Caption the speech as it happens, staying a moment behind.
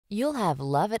You'll have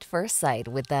love at first sight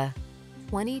with the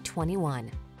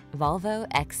 2021 Volvo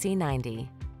XC90.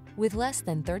 With less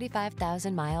than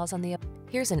 35,000 miles on the...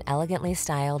 Here's an elegantly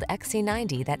styled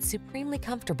XC90 that's supremely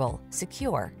comfortable,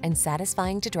 secure, and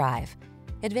satisfying to drive.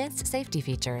 Advanced safety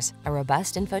features, a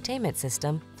robust infotainment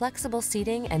system, flexible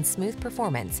seating, and smooth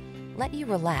performance let you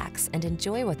relax and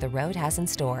enjoy what the road has in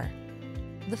store.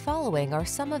 The following are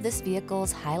some of this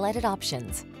vehicle's highlighted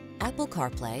options: Apple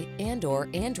CarPlay and/or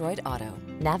Android Auto,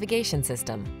 navigation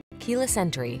system, keyless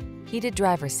entry, heated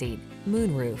driver's seat,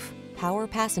 moonroof, power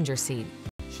passenger seat,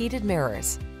 heated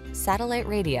mirrors, satellite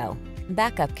radio,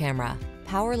 backup camera,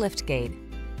 power liftgate.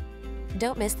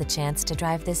 Don't miss the chance to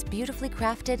drive this beautifully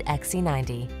crafted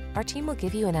XC90. Our team will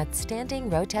give you an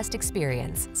outstanding road test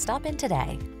experience. Stop in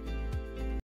today.